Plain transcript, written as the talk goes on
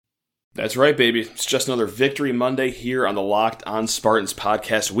That's right, baby. It's just another Victory Monday here on the Locked On Spartans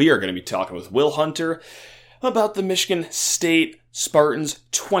podcast. We are going to be talking with Will Hunter about the Michigan State Spartans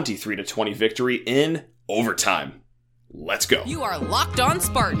 23-20 victory in overtime. Let's go. You are Locked On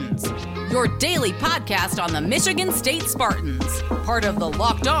Spartans, your daily podcast on the Michigan State Spartans, part of the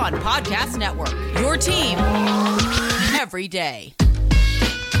Locked On Podcast Network, your team every day.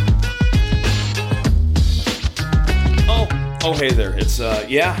 Oh, hey there. It's,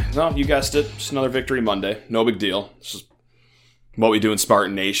 you guessed it. Just another Victory Monday. No big deal. It's just what we do in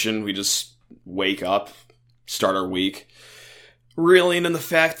Spartan Nation. We just wake up, start our week, reeling in the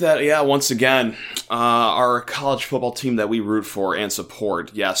fact that, once again, our college football team that we root for and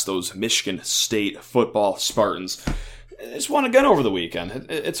support, yes, those Michigan State football Spartans, just won again over the weekend.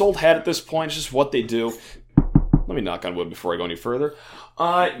 It's old hat at this point. It's just what they do. Let me knock on wood before I go any further.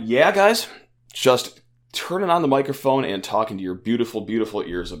 Guys, just turning on the microphone and talking to your beautiful, beautiful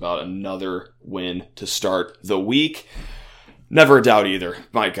ears about another win to start the week. Never a doubt either.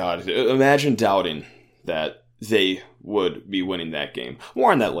 My God, imagine doubting that they would be winning that game.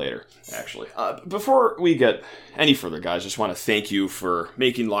 More on that later, actually. Before we get any further, guys, just want to thank you for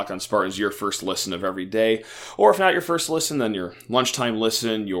making Locked On Spartans your first listen of every day. Or if not your first listen, then your lunchtime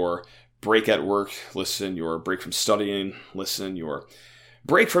listen, your break at work listen, your break from studying listen, your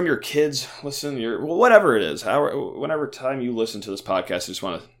break from your kids, listen, whatever it is, whenever time you listen to this podcast, I just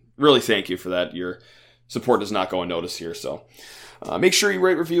want to really thank you for that. Your support does not go unnoticed here, so make sure you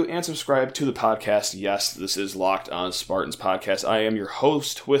rate, review, and subscribe to the podcast. Yes, this is Locked On Spartans podcast. I am your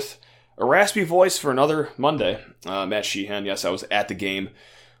host with a raspy voice for another Monday, Matt Sheehan. Yes, I was at the game. It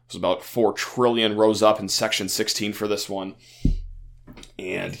was about 4 trillion rows up in section 16 for this one.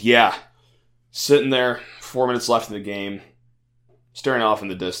 And sitting there, 4 minutes left in the game, staring off in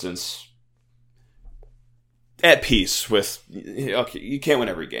the distance, at peace with, okay, you can't win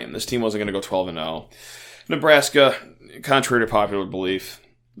every game. This team wasn't going to go 12-0. Nebraska, contrary to popular belief,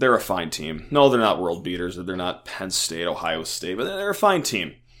 they're a fine team. No, they're not world beaters. They're not Penn State, Ohio State, but they're a fine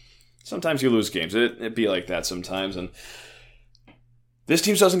team. Sometimes you lose games. It'd be like that sometimes, and this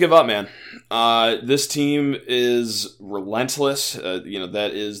team doesn't give up, man. This team is relentless.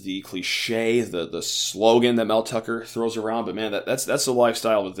 That is the cliche, the slogan that Mel Tucker throws around. But man, that's the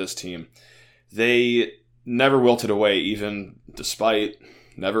lifestyle with this team. They never wilted away, even despite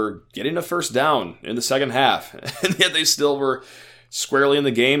never getting a first down in the second half, and yet they still were squarely in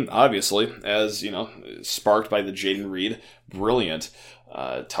the game. Obviously, as sparked by the Jaden Reed brilliant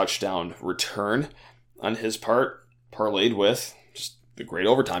touchdown return on his part, parlayed with the great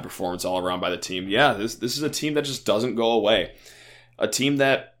overtime performance all around by the team. Yeah, this is a team that just doesn't go away. A team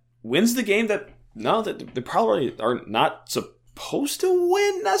that wins the game that they probably are not supposed to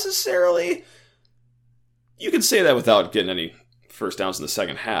win necessarily. You can say that without getting any first downs in the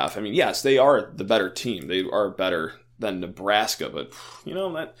second half. I mean, yes, they are the better team. They are better than Nebraska, but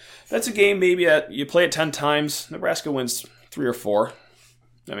that's a game maybe you play it 10 times. Nebraska wins 3 or 4.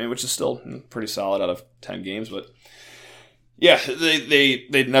 I mean, which is still pretty solid out of 10 games, but yeah,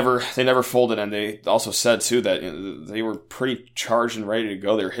 they never folded, and they also said too that they were pretty charged and ready to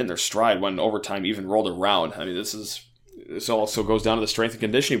go. They were hitting their stride when overtime even rolled around. I mean, this also goes down to the strength and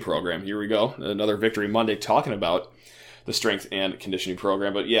conditioning program. Here we go, another Victory Monday talking about the strength and conditioning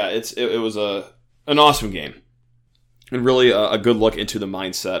program. But yeah, it was an awesome game, and really a good look into the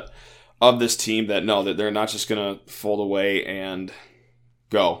mindset of this team. That they're not just gonna fold away and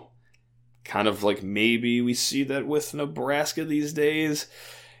go. Kind of like maybe we see that with Nebraska these days.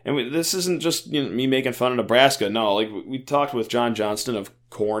 And this isn't just me making fun of Nebraska. No, like we talked with John Johnston of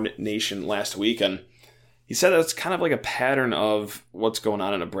Corn Nation last week, and he said that's kind of like a pattern of what's going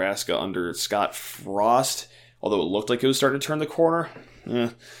on in Nebraska under Scott Frost. Although it looked like it was starting to turn the corner,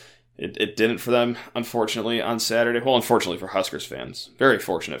 it didn't for them, unfortunately, on Saturday. Well, unfortunately for Huskers fans. Very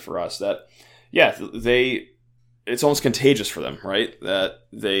fortunate for us that, it's almost contagious for them, right? That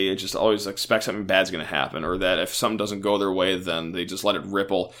they just always expect something bad's going to happen, or that if something doesn't go their way, then they just let it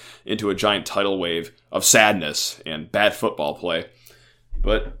ripple into a giant tidal wave of sadness and bad football play.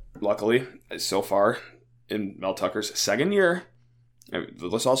 But luckily, so far, in Mel Tucker's second year,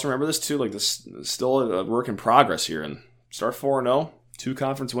 let's also remember this too, like this is still a work in progress here, and start 4-0, 2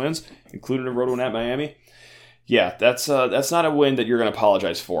 conference wins, including a road win at Miami. Yeah, that's not a win that you're going to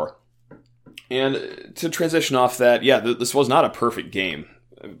apologize for. And to transition off that, this was not a perfect game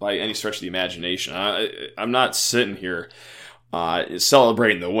by any stretch of the imagination. I'm not sitting here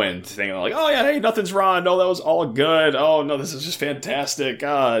celebrating the win, thinking like, oh yeah, hey, nothing's wrong. No, that was all good. Oh no, this is just fantastic.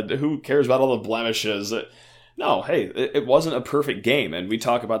 God, who cares about all the blemishes? No, hey, it wasn't a perfect game. And we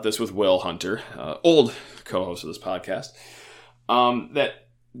talk about this with Will Hunter, old co-host of this podcast, that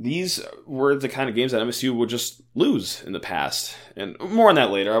these were the kind of games that MSU would just lose in the past. And more on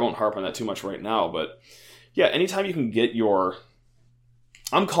that later. I won't harp on that too much right now. But yeah, anytime you can get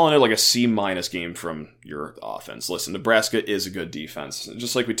I'm calling it like a C- game from your offense. Listen, Nebraska is a good defense.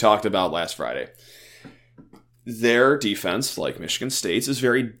 Just like we talked about last Friday. Their defense, like Michigan State's, is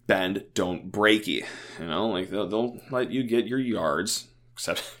very bend, don't breaky. Like they'll let you get your yards,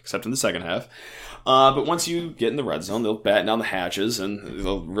 except in the second half. But once you get in the red zone, they'll batten down the hatches and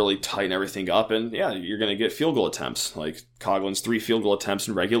they'll really tighten everything up. And yeah, you're going to get field goal attempts. Like Coughlin's 3 field goal attempts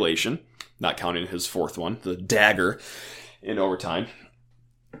in regulation, not counting his 4th one, the dagger in overtime.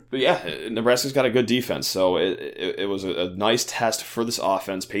 But yeah, Nebraska's got a good defense, so it was a nice test for this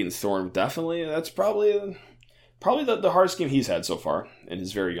offense. Peyton Thorne, definitely, that's probably the hardest game he's had so far in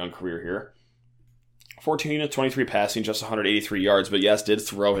his very young career here. 14 of 23 passing, just 183 yards, but yes, did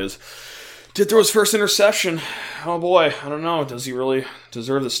throw his first interception. Oh boy, I don't know. Does he really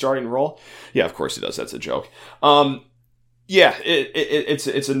deserve the starting role? Yeah, of course he does. That's a joke. Yeah, it's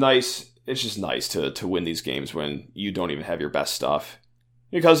just nice to win these games when you don't even have your best stuff.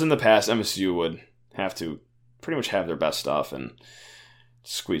 Because in the past, MSU would have to pretty much have their best stuff and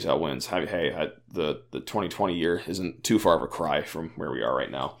squeeze out wins. Hey, the 2020 year isn't too far of a cry from where we are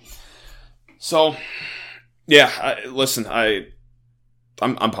right now. So, yeah,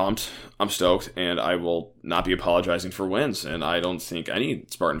 I'm pumped. I'm stoked, and I will not be apologizing for wins. And I don't think any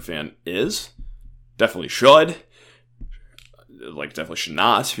Spartan fan is. Definitely should. Definitely should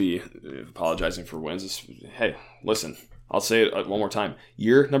not be apologizing for wins. Hey, listen. I'll say it one more time.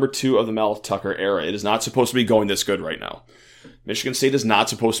 Year number 2 of the Mel Tucker era. It is not supposed to be going this good right now. Michigan State is not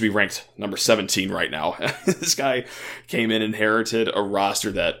supposed to be ranked number 17 right now. This guy came in, inherited a roster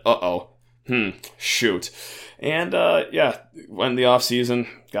that, shoot. And, went in the offseason,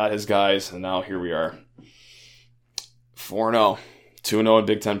 got his guys, and now here we are. 4-0. 2-0 in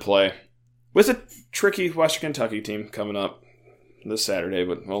Big Ten play. With a tricky Western Kentucky team coming up this Saturday,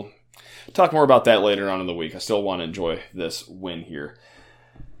 but we'll talk more about that later on in the week. I still want to enjoy this win here.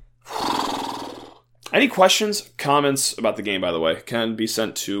 Any questions, comments about the game, by the way, can be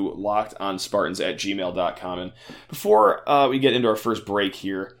sent to lockedonspartans@gmail.com. And before we get into our first break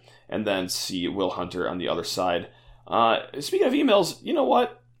here and then see Will Hunter on the other side, speaking of emails, you know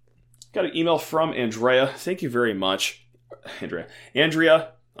what? Got an email from Andrea. Thank you very much.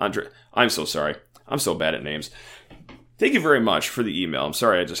 Andrea. I'm so sorry. I'm so bad at names. Thank you very much for the email. I'm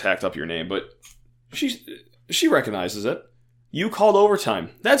sorry I just hacked up your name, but she recognizes it. You called overtime.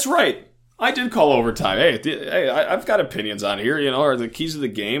 That's right. I did call overtime. Hey, I've got opinions on here, or the keys of the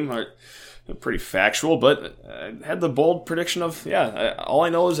game are pretty factual, but I had the bold prediction of, all I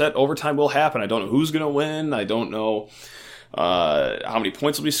know is that overtime will happen. I don't know who's going to win. I don't know how many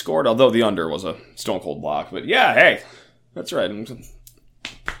points will be scored, although the under was a stone cold lock. But yeah, hey, that's right. I'm going to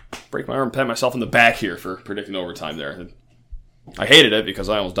break my arm and pat myself in the back here for predicting overtime there. I hated it because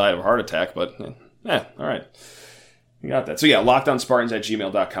I almost died of a heart attack, but all right. You got that. So yeah,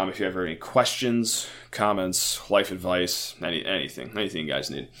 lockedonspartans@gmail.com if you have any questions, comments, life advice, anything you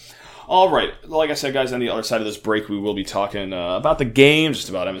guys need. All right. Like I said, guys, on the other side of this break, we will be talking about the game, just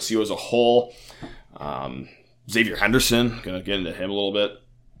about MSU as a whole. Xavier Henderson, going to get into him a little bit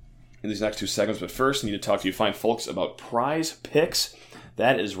in these next 2 segments. But first, I need to talk to you fine folks about Prize Picks.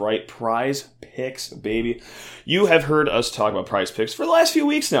 That is right, Prize Picks, baby. You have heard us talk about Prize Picks for the last few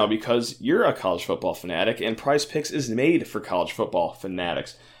weeks now because you're a college football fanatic, and Prize Picks is made for college football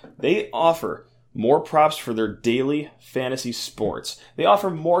fanatics. They offer more props for their daily fantasy sports. They offer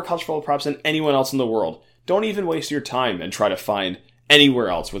more college football props than anyone else in the world. Don't even waste your time and try to find anywhere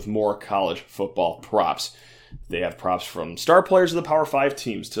else with more college football props. They have props from star players of the Power 5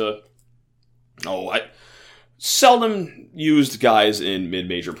 teams to seldom used guys in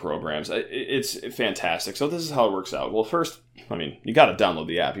mid-major programs. It's fantastic. So this is how it works out. Well, first, you got to download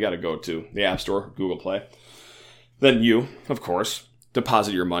the app. You got to go to the App Store, Google Play. Then you, of course,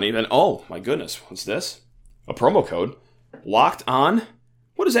 deposit your money. Then, oh my goodness, what's this? A promo code. Locked On.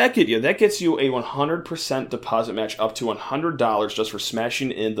 What does that get you? That gets you a 100% deposit match up to $100 just for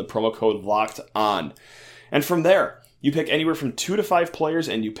smashing in the promo code Locked On. And from there, you pick anywhere from 2 to 5 players,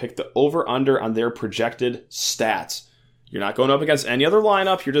 and you pick the over-under on their projected stats. You're not going up against any other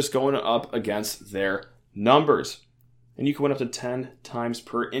lineup. You're just going up against their numbers. And you can win up to 10 times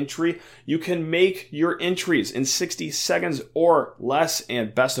per entry. You can make your entries in 60 seconds or less.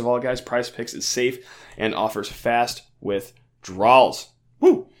 And best of all, guys, Prize Picks is safe and offers fast withdrawals.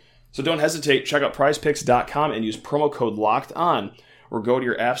 Woo! So don't hesitate. Check out prizepicks.com and use promo code LOCKEDON. Or go to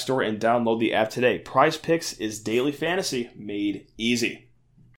your app store and download the app today. Prize Picks is daily fantasy made easy.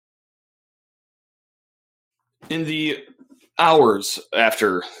 In the hours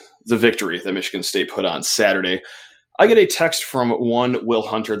after the victory that Michigan State put on Saturday, I get a text from one Will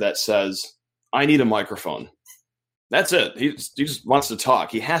Hunter that says, "I need a microphone." That's it. He just wants to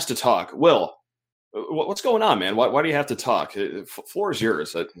talk. He has to talk. Will, what's going on, man? Why do you have to talk? Floor is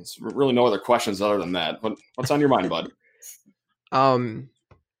yours. It's really no other questions other than that. What's on your mind, bud? I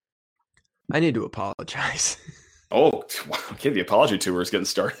need to apologize. Oh, okay. The apology tour is getting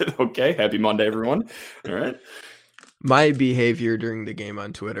started. Okay. Happy Monday, everyone. All right. My behavior during the game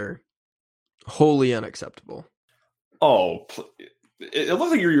on Twitter, wholly unacceptable. Oh, it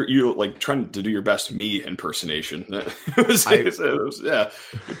looked like you like trying to do your best me impersonation. Yeah.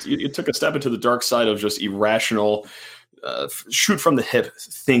 You took a step into the dark side of just irrational, shoot from the hip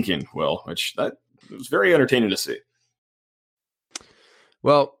thinking, Will, which that was very entertaining to see.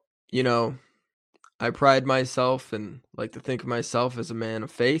 Well, I pride myself and like to think of myself as a man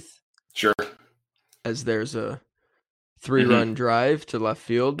of faith. Sure. As there's a 3-run drive to left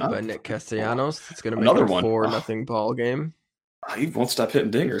field by Nick Castellanos. It's going to make it a 4-0 ball game. He won't stop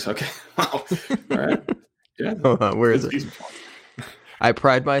hitting dingers. Okay. Wow. All right. Yeah. Hold on, where is it? I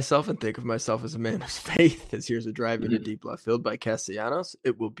pride myself and think of myself as a man of faith. As here's a drive into deep left field by Castellanos.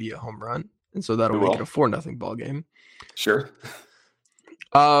 It will be a home run. And so that'll make it a 4-0 ball game. Sure.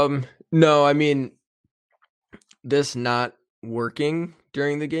 No, I mean, this not working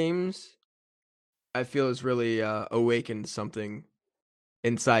during the games, I feel has really awakened something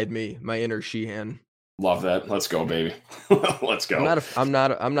inside me, my inner Sheehan. Love that. Let's go, baby. Let's go. I'm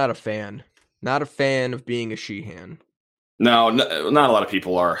not a fan. Not a fan of being a Sheehan. No, not a lot of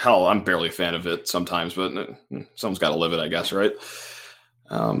people are. Hell, I'm barely a fan of it sometimes, but someone's got to live it, I guess, right?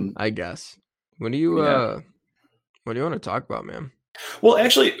 I guess. What do you want to talk about, man? Well,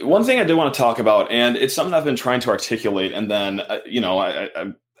 actually, one thing I did want to talk about, and it's something I've been trying to articulate, and then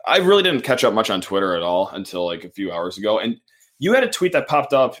I really didn't catch up much on Twitter at all until like a few hours ago, and you had a tweet that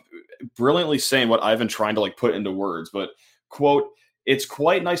popped up brilliantly saying what I've been trying to like put into words, but quote, "It's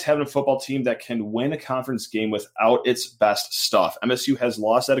quite nice having a football team that can win a conference game without its best stuff. MSU has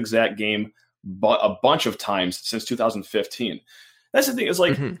lost that exact game a bunch of times since 2015. That's the thing. It's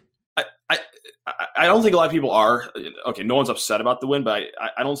like, I don't think a lot of people are, okay, no one's upset about the win, but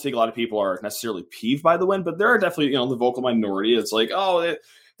I don't think a lot of people are necessarily peeved by the win, but there are definitely, the vocal minority. It's like, oh,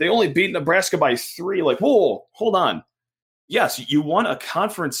 they only beat Nebraska by 3. Like, whoa, hold on. Yes, you won a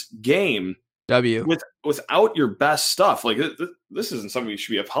conference game without your best stuff. Like, this isn't something you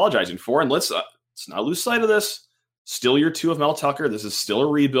should be apologizing for. And let's not lose sight of this. Still year 2 of Mel Tucker. This is still a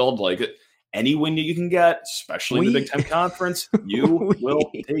rebuild. Like, any win you can get, especially in the Big Ten Conference, you will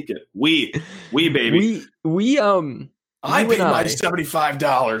take it. We baby. I paid my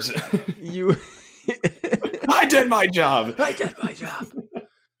 $75. I did my job.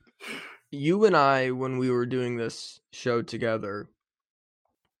 You and I, when we were doing this show together,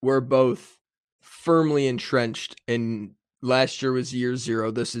 were both firmly entrenched in last year was year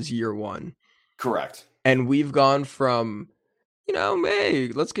 0. This is year 1. Correct. And we've gone from, hey,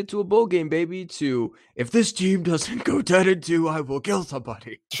 let's get to a bowl game, baby, to if this team doesn't go 10-2, I will kill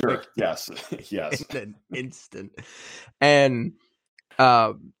somebody. Sure. Like, yes. In an instant. And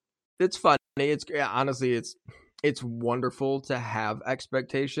it's funny. Honestly, it's wonderful to have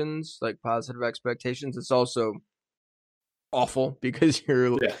expectations, like positive expectations. It's also awful because you're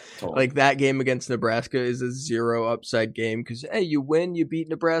totally. Like that game against Nebraska is a 0 upside game because, hey, you win, you beat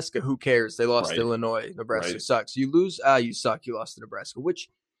Nebraska. Who cares? They lost to Illinois. Nebraska sucks. You lose, you suck. You lost to Nebraska, which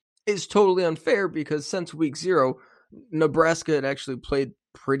is totally unfair because since week 0, Nebraska had actually played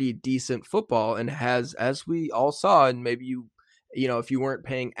pretty decent football and has, as we all saw, and maybe if you weren't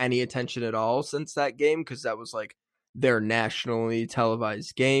paying any attention at all since that game, because that was like their nationally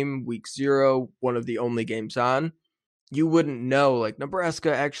televised game, week 0, one of the only games on, you wouldn't know, like,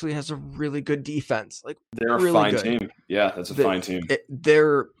 Nebraska actually has a really good defense. Like, they're really a fine good. team. Yeah, that's a fine team.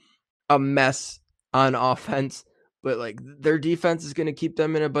 They're a mess on offense, but like their defense is going to keep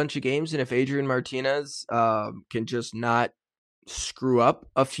them in a bunch of games. And if Adrian Martinez can just not screw up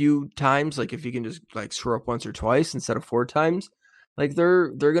a few times, like if he can just like screw up once or twice instead of 4 times, like they're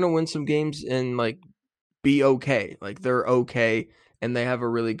going to win some games and like be okay. Like they're okay. And they have a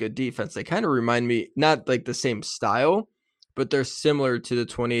really good defense. They kind of remind me, not like the same style, but they're similar to the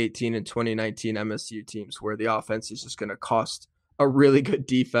 2018 and 2019 MSU teams where the offense is just going to cost a really good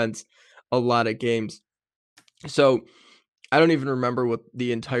defense a lot of games. So I don't even remember what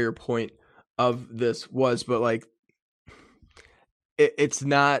the entire point of this was, but like it's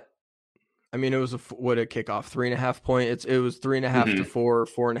not, I mean, it was what a kickoff 3.5 point. It was 3.5 to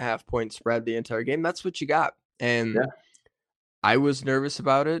 4.5 point spread the entire game. That's what you got. And I was nervous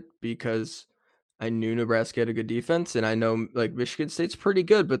about it because I knew Nebraska had a good defense, and I know like Michigan State's pretty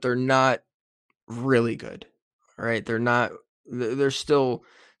good, but they're not really good. Right? They're not. There's still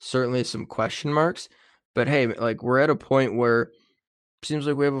certainly some question marks, but hey, like we're at a point where it seems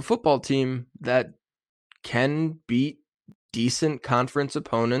like we have a football team that can beat decent conference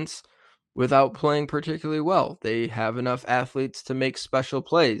opponents without playing particularly well. They have enough athletes to make special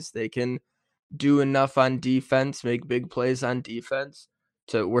plays. They can do enough on defense, make big plays on defense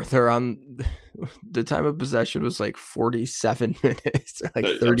to where they're on the time of possession was like 47 minutes, like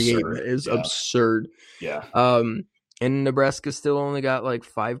 38 absurd. minutes. It's Yeah. absurd. Yeah. And Nebraska still only got like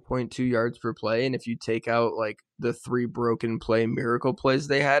 5.2 yards per play. And if you take out like the 3 broken play miracle plays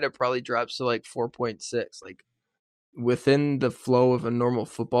they had, it probably drops to like 4.6. Like within the flow of a normal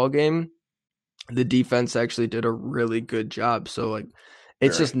football game, the defense actually did a really good job. So like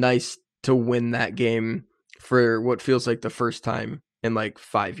it's just nice to win that game for what feels like the first time in like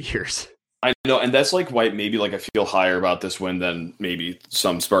 5 years. I know, and that's like why maybe like I feel higher about this win than maybe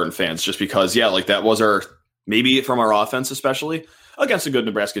some Spartan fans, just because like that was our maybe from our offense, especially against a good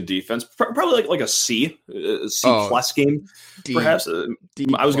Nebraska defense, probably like a C plus game, perhaps.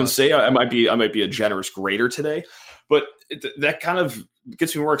 I was going to say I might be a generous grader today, but that kind of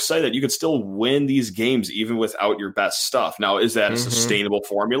gets me more excited. You could still win these games even without your best stuff. Now, is that a sustainable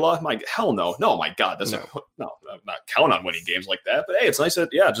formula? Hell no. No, my God, I'm not counting on winning games like that. But hey, it's nice that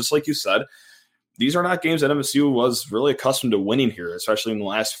just like you said, these are not games that MSU was really accustomed to winning here, especially in the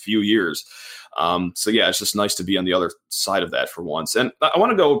last few years. It's just nice to be on the other side of that for once. And I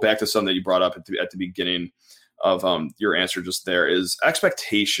want to go back to something that you brought up at the beginning of your answer just there is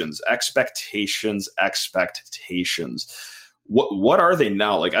expectations. What are they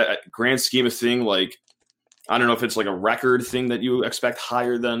now? Like, grand scheme of thing, like, I don't know if it's like a record thing that you expect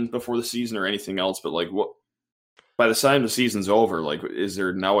higher than before the season or anything else, but like what, by the time the season's over, like, is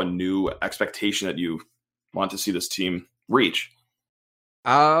there now a new expectation that you want to see this team reach?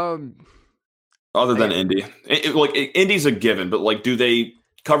 Other than Indy, like Indy's a given, but like, do they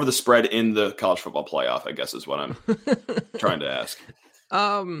cover the spread in the college football playoff? I guess is what I'm trying to ask.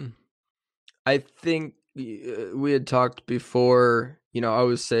 I think we had talked before. I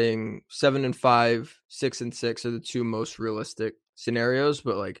was saying 7-5, 6-6 are the 2 most realistic scenarios,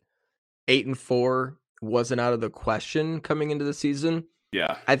 but like 8-4 wasn't out of the question coming into the season.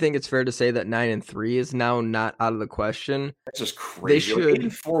 Yeah, I think it's fair to say that 9-3 is now not out of the question. That's just crazy. Like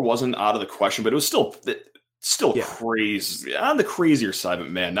 8-4 wasn't out of the question, but it was still crazy on the crazier side. But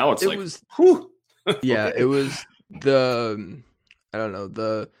man, now it was whew. Yeah, it was the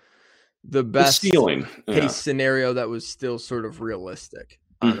best ceiling case scenario that was still sort of realistic,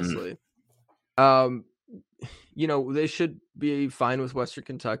 honestly. They should be fine with Western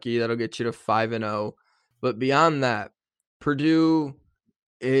Kentucky. That'll get you to 5-0. But beyond that, Purdue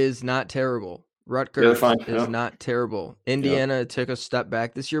is not terrible. Rutgers is not terrible. Indiana took a step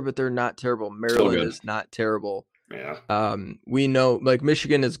back this year, but they're not terrible. Maryland is not terrible. Yeah. We know like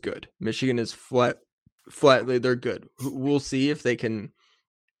Michigan is good. Michigan is flatly they're good. We'll see if they can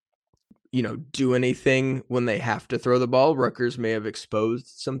do anything when they have to throw the ball. Rutgers may have exposed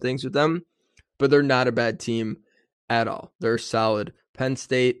some things with them, but they're not a bad team at all. They're solid. Penn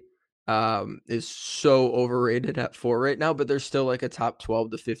State is so overrated at 4 right now, but they're still like a top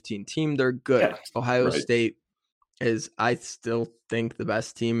 12 to 15 team. They're good. Yeah, Ohio State is, I still think, the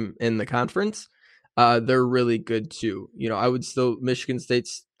best team in the conference. They're really good too. I would still, Michigan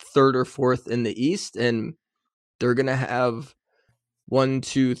State's 3rd or 4th in the East, and they're going to have 1,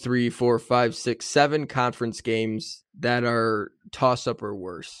 2, 3, 4, 5, 6, 7 conference games that are toss up or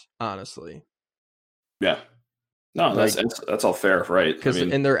worse, honestly. Yeah. No, that's all fair, right?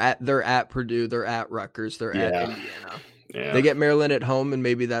 And they're at Purdue, they're at Rutgers, they're at Indiana. Yeah. They get Maryland at home, and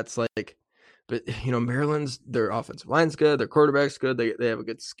maybe that's like, but Maryland's, their offensive line's good, their quarterback's good, they have a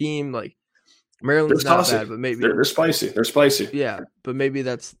good scheme. Like Maryland's not bad, but maybe they're spicy. They're spicy. Yeah, but maybe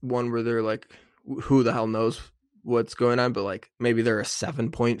that's one where they're like, who the hell knows what's going on? But like maybe they're a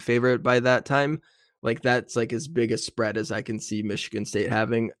 7-point favorite by that time. Like that's like as big a spread as I can see Michigan State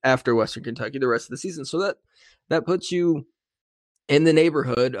having after Western Kentucky the rest of the season. So that puts you in the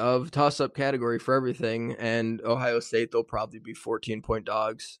neighborhood of toss-up category for everything. And Ohio State, they'll probably be 14-point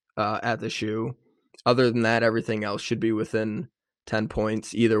dogs at the shoe. Other than that, everything else should be within 10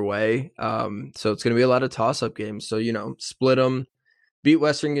 points either way. So it's going to be a lot of toss-up games. So, split them, beat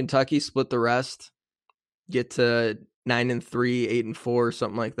Western Kentucky, split the rest, get to 9-3, 8-4,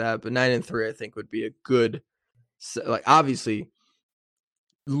 something like that. But 9-3, I think, would be a good, like, obviously,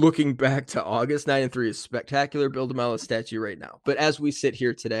 looking back to August, 9-3 is spectacular. Build them out a statue right now. But as we sit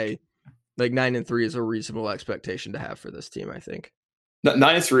here today, like 9-3 is a reasonable expectation to have for this team, I think.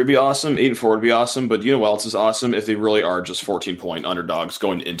 9-3 would be awesome. 8-4 would be awesome. But you know what else is awesome? If they really are just 14-point underdogs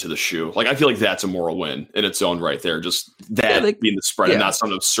going into the shoe. Like, I feel like that's a moral win in its own right there. Just that being the spread and not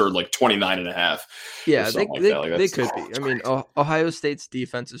some absurd like 29.5. Yeah, they could be. I mean, Ohio State's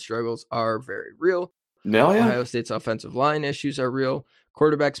defensive struggles are very real. No, yeah. Ohio State's offensive line issues are real.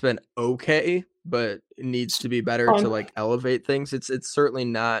 Quarterback's been okay, but it needs to be better to like elevate things. It's certainly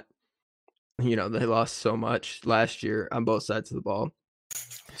not, they lost so much last year on both sides of the ball.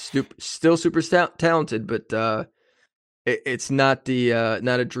 Still super talented, but it's not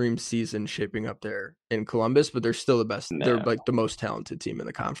not a dream season shaping up there in Columbus, but they're still the best. No. They're like the most talented team in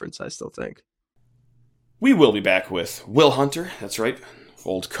the conference, I still think. We will be back with Will Hunter. That's right.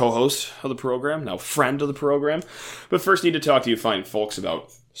 Old co-host of the program, now friend of the program. But first need to talk to you fine folks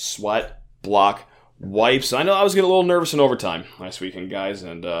about Sweat Block Wipes. I know I was getting a little nervous in overtime last weekend, guys,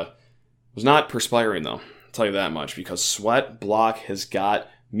 and was not perspiring, though. I'll tell you that much, because Sweat Block has got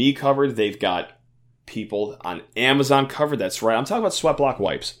me covered. They've got people on Amazon covered. That's right. I'm talking about Sweat Block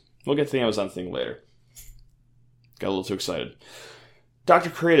Wipes. We'll get to the Amazon thing later. Got a little too excited.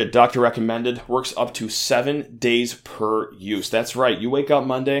 Doctor created, doctor recommended, works up to 7 days per use. That's right. You wake up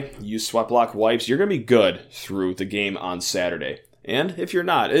Monday, use Sweat Block Wipes, you're going to be good through the game on Saturday. And if you're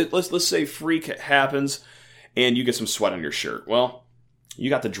not, let's say freak happens and you get some sweat on your shirt. Well, you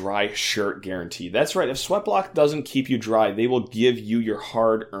got the dry shirt guarantee. That's right. If Sweat Block doesn't keep you dry, they will give you your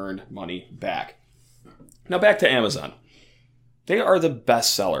hard-earned money back. Now back to Amazon. They are the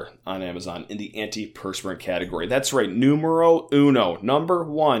best seller on Amazon in the antiperspirant category. That's right, numero uno, number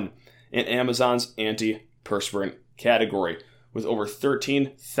one in Amazon's antiperspirant category with over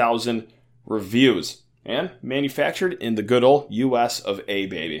 13,000 reviews and manufactured in the good old US of A,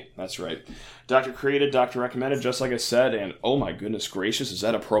 baby. That's right. Doctor created, doctor recommended, just like I said, and oh my goodness gracious, is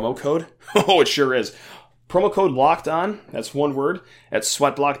that a promo code? Oh, it sure is. Promo code Locked On, that's one word, at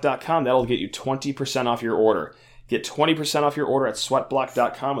sweatblock.com. That'll get you 20% off your order. Get 20% off your order at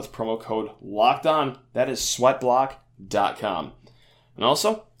sweatblock.com with promo code Locked On. That is sweatblock.com. And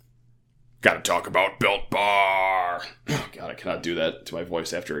also, got to talk about Built Bar. Oh, God, I cannot do that to my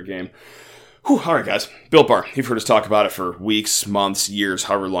voice after a game. Whew, all right, guys. Built Bar. You've heard us talk about it for weeks, months, years,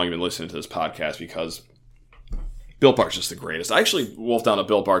 however long you've been listening to this podcast, because Built Bar is just the greatest. I actually wolfed down a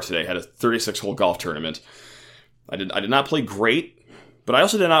Built Bar today. Had a 36-hole golf tournament. I did not play great, but I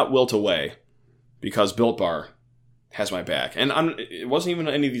also did not wilt away because Built Bar has my back. And it wasn't even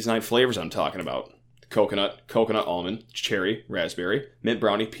any of these 9 flavors I'm talking about. Coconut almond, cherry, raspberry, mint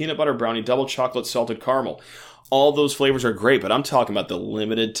brownie, peanut butter brownie, double chocolate, salted caramel. All those flavors are great, but I'm talking about the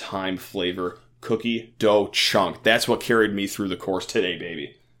limited time flavor cookie dough chunk. That's what carried me through the course today,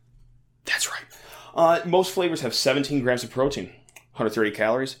 baby. That's right. Most flavors have 17 grams of protein, 130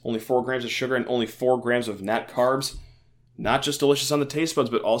 calories, only 4 grams of sugar, and only 4 grams of net carbs. Not just delicious on the taste buds,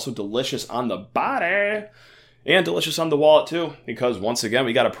 but also delicious on the body. And delicious on the wallet, too, because once again,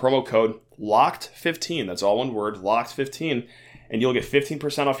 we got a promo code LOCKED15. That's all one word, LOCKED15, and you'll get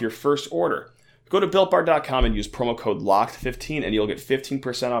 15% off your first order. Go to BuiltBar.com and use promo code LOCKED15, and you'll get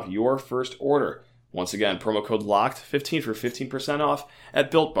 15% off your first order. Once again, promo code LOCKED15 for 15% off at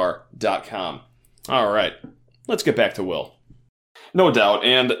BuiltBar.com. All right, let's get back to Will. No doubt,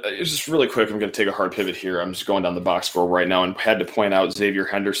 and just really quick, I'm going to take a hard pivot here. I'm just going down the box score right now and had to point out Xavier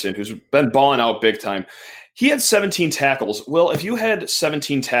Henderson, who's been balling out big time. He had 17 tackles. Well, if you had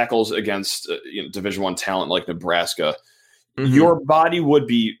 17 tackles against Division I talent like Nebraska, your body would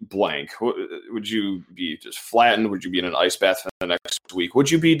be blank. Would you be just flattened? Would you be in an ice bath the next week? Would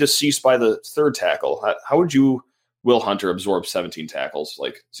you be deceased by the third tackle? How would you, Will Hunter, absorb 17 tackles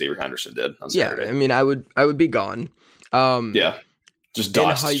like Xavier Henderson did on Saturday? Yeah, I mean, I would be gone. Yeah, just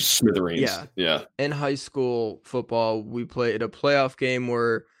dust, smithereens. Yeah. In high school football, we played a playoff game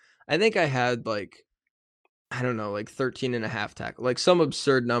where I think I had like 13 and a half tackle, like some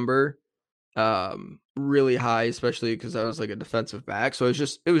absurd number, really high, especially because I was like a defensive back. So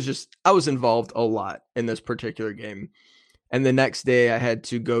I was involved a lot in this particular game. And the next day I had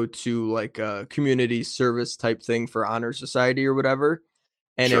to go to like a community service type thing for Honor Society or whatever.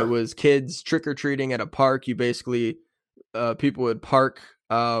 And It was kids trick-or-treating at a park. You basically, people would park.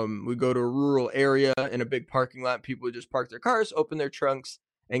 We go to a rural area in a big parking lot. People would just park their cars, open their trunks,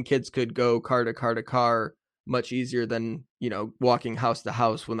 and kids could go car to car to car much easier than, walking house to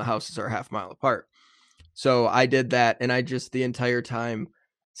house when the houses are half mile apart. So I did that, and I just the entire time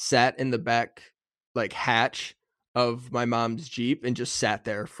sat in the back like hatch of my mom's Jeep and just sat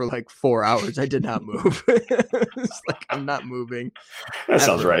there for like 4 hours. I did not move. It's like, I'm not moving. That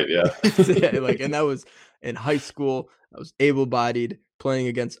sounds right. Yeah. And that was in high school. I was able-bodied, playing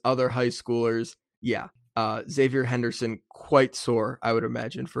against other high schoolers. Yeah. Xavier Henderson quite sore, I would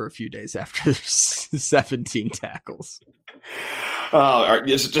imagine, for a few days after 17 tackles.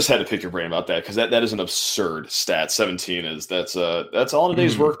 Just had to pick your brain about that because that is an absurd stat. 17 that's all in a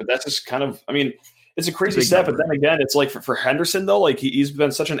day's work, but that's just kind of, I mean, it's a crazy stat. But then again, it's like for Henderson though, like he's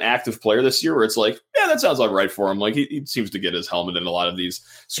been such an active player this year, where it's like, yeah, that sounds like right for him. Like he seems to get his helmet in a lot of these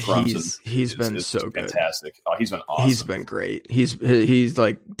scrums. He's been so good, fantastic. Oh, he's been awesome. He's been great. He's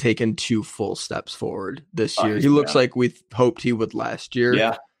like taken 2 full steps forward this year. He looks like we hoped he would last year.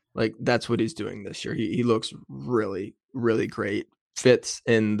 Yeah, like that's what he's doing this year. He looks really, really great. Fits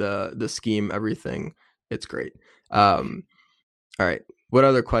in the scheme, everything. It's great. All right. What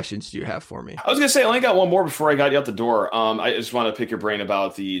other questions do you have for me? I was going to say, I only got one more before I got you out the door. I just want to pick your brain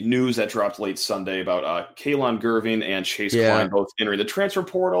about the news that dropped late Sunday about Kalon Gervin and Chase Klein both entering the transfer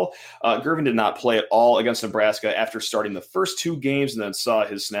portal. Gervin did not play at all against Nebraska after starting the first 2 games and then saw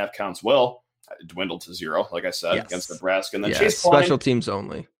his snap counts, dwindled to 0, like I said, against Nebraska. And then Chase Klein. Special teams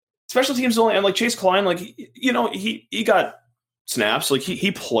only. And like Chase Klein, like, he got snaps, like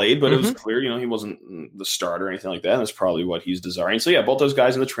he played, but it was clear, he wasn't the starter or anything like that. And that's probably what he's desiring. So yeah, both those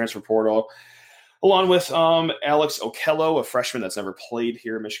guys in the transfer portal, along with Alex Okello, a freshman that's never played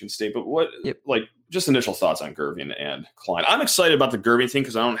here at Michigan State. But just initial thoughts on Gervin and Klein. I'm excited about the Gervin thing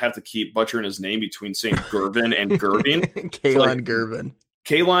because I don't have to keep butchering his name between saying Gervin and Gervin. Kalon Gervin.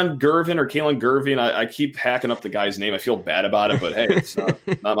 Kalon Gervin or Kalon Gervin. I keep hacking up the guy's name. I feel bad about it, but hey, it's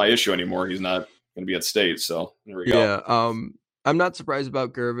not my issue anymore. He's not going to be at State, so there we go. Yeah, I'm not surprised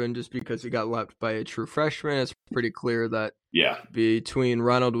about Gervin just because he got left by a true freshman. It's pretty clear that between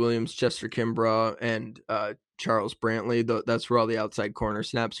Ronald Williams, Chester Kimbrough, and Charles Brantley, that's where all the outside corner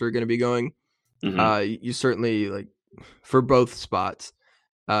snaps are going to be going. You certainly, like, for both spots,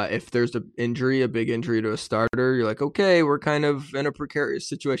 if there's a big injury to a starter, you're like, okay, we're kind of in a precarious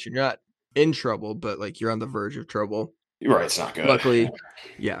situation. You're not in trouble, but like you're on the verge of trouble. Right, it's not good. Luckily,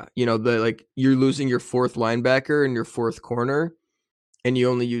 you're losing your 4th linebacker and your 4th corner, and you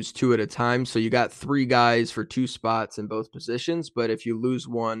only use 2 at a time. So you got 3 guys for 2 spots in both positions. But if you lose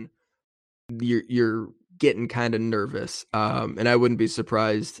one, you're getting kind of nervous. And I wouldn't be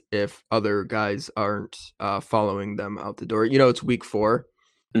surprised if other guys aren't following them out the door. It's week 4.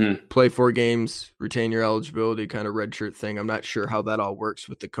 Play 4 games, retain your eligibility, kind of redshirt thing. I'm not sure how that all works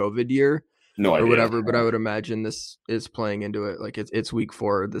with the COVID year. No idea. Or whatever, but I would imagine this is playing into it. Like it's week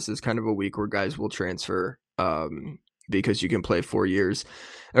 4. This is kind of a week where guys will transfer because you can play 4 years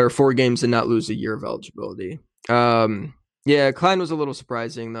or 4 games and not lose a year of eligibility. Yeah, Klein was a little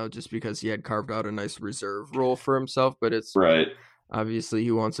surprising though, just because he had carved out a nice reserve role for himself. But it's right. Obviously,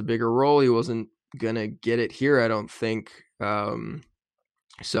 he wants a bigger role. He wasn't gonna get it here, I don't think.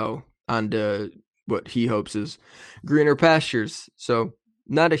 So on to what he hopes is greener pastures. So.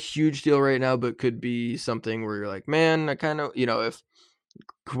 Not a huge deal right now, but could be something where you're like, man, I kind of, if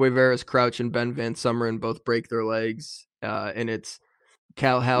Quavaris Crouch and Ben Van Sumeren both break their legs, and it's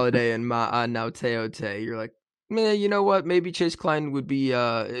Cal Halliday and Ma'a Nauteote, you're like, man, you know what? Maybe Chase Klein would be,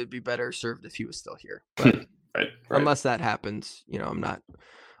 it'd be better served if he was still here. But right. Unless that happens, I'm not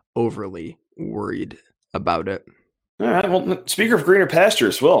overly worried about it. All right. Well, speaker of greener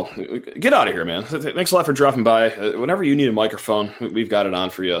pastures, Will, get out of here, man. Thanks a lot for dropping by. Whenever you need a microphone, we've got it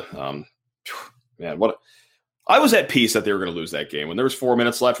on for you. Man, I was at peace that they were going to lose that game. When there was 4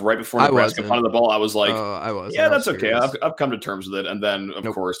 minutes left right before Nebraska punted the ball, I was like, that's okay. I've come to terms with it. And then, of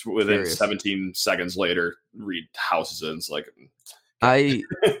course, within 17 seconds later, Reed houses it. It's like,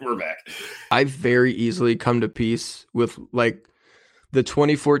 we're back. I very easily come to peace with, like, the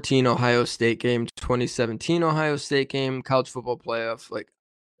 2014 Ohio State game, 2017 Ohio State game, college football playoff, like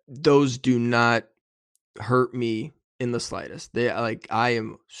those do not hurt me in the slightest. I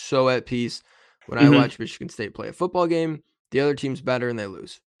am so at peace when I watch Michigan State play a football game. The other team's better and they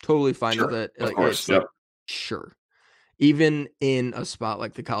lose. Totally fine with it. Of course, sure. Even in a spot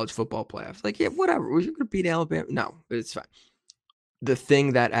like the college football playoffs, like, yeah, whatever. We're going to beat Alabama. No, it's fine. The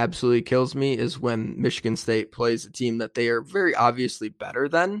thing that absolutely kills me is when Michigan State plays a team that they are very obviously better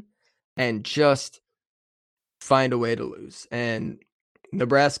than and just find a way to lose. And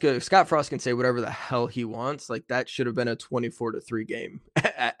Nebraska, Scott Frost can say whatever the hell he wants. Like that should have been a 24-3 game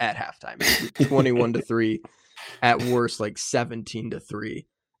at halftime. 21-3 at worst, like 17-3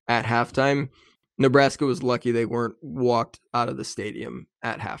 at halftime. Nebraska was lucky they weren't walked out of the stadium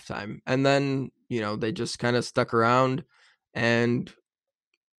at halftime. And then, they just kind of stuck around and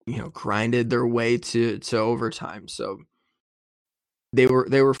grinded their way to overtime. So they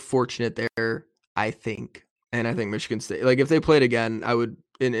were fortunate there, I think. And I think Michigan State, like if they played again, I would,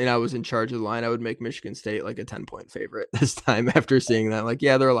 and I was in charge of the line, I would make Michigan State like a 10-point favorite this time after seeing that. Like,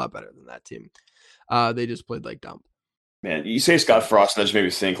 yeah, they're a lot better than that team. They just played like dump. Man, you say Scott Frost, and that just made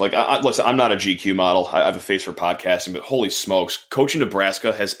me think. Like, listen, I'm not a GQ model. I have a face for podcasting, but holy smokes, coaching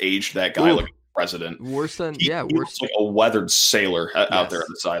Nebraska has aged that guy like a president. Worse than He looks like a weathered sailor out there on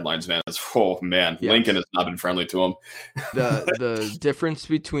the sidelines, man. Yes. Lincoln has not been friendly to him. The difference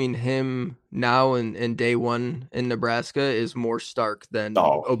between him now and day one in Nebraska is more stark than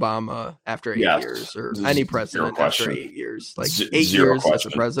Obama after 8 years, or any president after 8 years. Like 8 years as a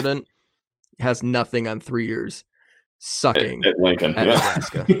president has nothing on 3 years. Sucking at Lincoln, at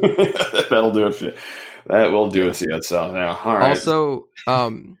Nebraska. That'll do it for you. That will do it to you. So, yeah. All right. Also,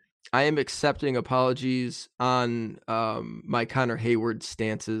 I am accepting apologies on my Connor Hayward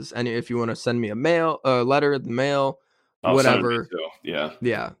stances. And if you want to send me a letter, the mail, whatever.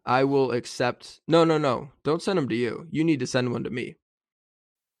 Yeah, I will accept. No. Don't send them to you. You need to send one to me.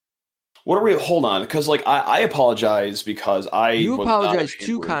 What are we? Hold on, because like I apologize because you apologize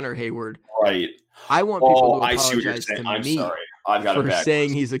to Connor Hayward, right? I want people to apologize to I'm me sorry. I've got for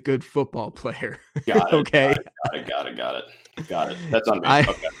saying he's a good football player. Got it. Okay. Got it. That's on me.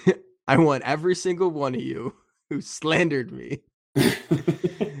 Okay. I want every single one of you who slandered me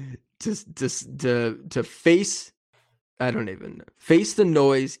to face. I don't even know. Face the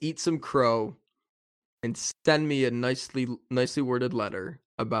noise, eat some crow, and send me a nicely worded letter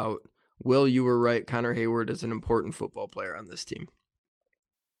about, Will, you were right. Connor Hayward is an important football player on this team.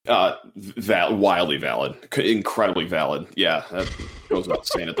 Wildly valid, incredibly valid. Yeah, that goes without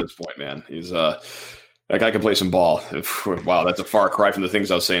saying at this point, man. He's that guy can play some ball. Wow, that's a far cry from the things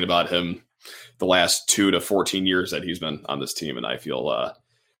I was saying about him the last 2 to 14 years that he's been on this team, and I feel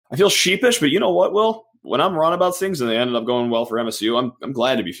sheepish. But you know what, Will? When I'm wrong about things and they ended up going well for MSU, I'm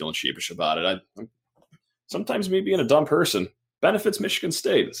glad to be feeling sheepish about it. Sometimes me being a dumb person benefits Michigan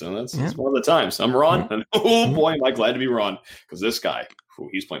State, so that's one of the times I'm wrong. And oh boy, am I glad to be wrong, because this guy,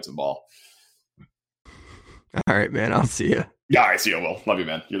 he's playing some ball. All right, man. I'll see you. Yeah, I see you, Will. Love you,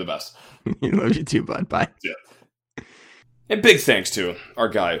 man. You're the best. Love you too, bud. Bye. Yeah. And big thanks to our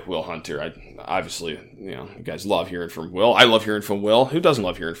guy, Will Hunter. Obviously, you guys love hearing from Will. I love hearing from Will. Who doesn't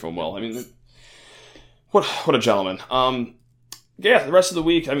love hearing from Will? I mean, what a gentleman. Yeah, the rest of the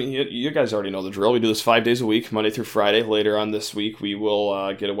week, I mean, you guys already know the drill. We do this 5 days a week, Monday through Friday. Later on this week, we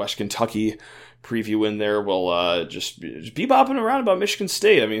will get a West Kentucky preview in there. We'll just be bopping around about Michigan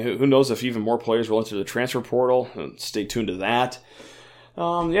State. I mean, who knows if even more players will enter the transfer portal. Stay tuned to that.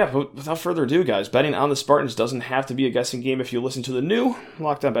 But without further ado, guys, betting on the Spartans doesn't have to be a guessing game if you listen to the new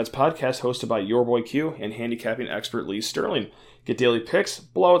Locked On Bets podcast hosted by your boy Q and handicapping expert Lee Sterling. Get daily picks,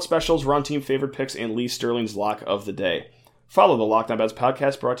 blowout specials, run team favorite picks, and Lee Sterling's lock of the day. Follow the Locked On Bets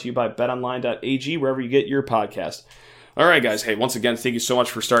podcast brought to you by betonline.ag, wherever you get your podcast. All right, guys. Hey, once again, thank you so much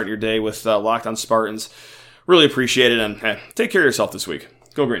for starting your day with Locked On Spartans. Really appreciate it, and take care of yourself this week.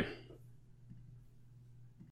 Go Green.